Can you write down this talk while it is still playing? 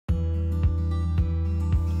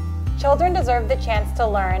Children deserve the chance to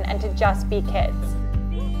learn and to just be kids.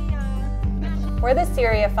 We're the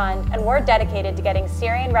Syria Fund, and we're dedicated to getting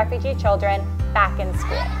Syrian refugee children back in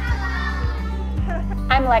school.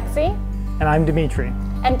 I'm Lexi. And I'm Dimitri.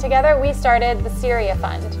 And together we started the Syria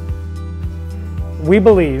Fund. We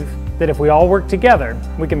believe that if we all work together,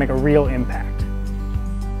 we can make a real impact.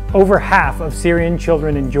 Over half of Syrian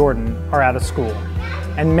children in Jordan are out of school,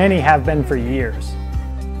 and many have been for years.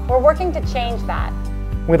 We're working to change that.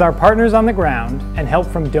 With our partners on the ground and help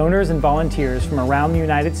from donors and volunteers from around the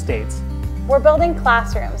United States, we're building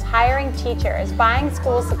classrooms, hiring teachers, buying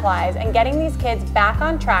school supplies, and getting these kids back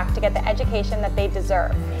on track to get the education that they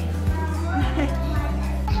deserve.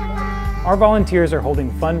 Our volunteers are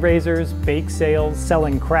holding fundraisers, bake sales,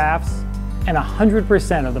 selling crafts, and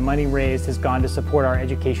 100% of the money raised has gone to support our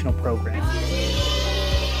educational programs.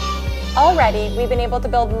 Already, we've been able to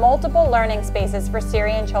build multiple learning spaces for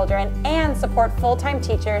Syrian children and support full-time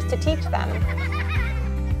teachers to teach them.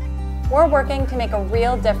 We're working to make a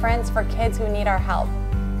real difference for kids who need our help.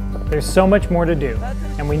 There's so much more to do,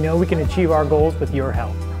 and we know we can achieve our goals with your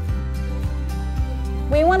help.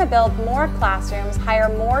 We want to build more classrooms, hire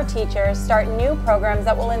more teachers, start new programs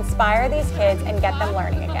that will inspire these kids and get them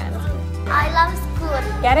learning again. I love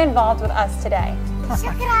school. Get involved with us today.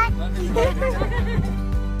 Shukran.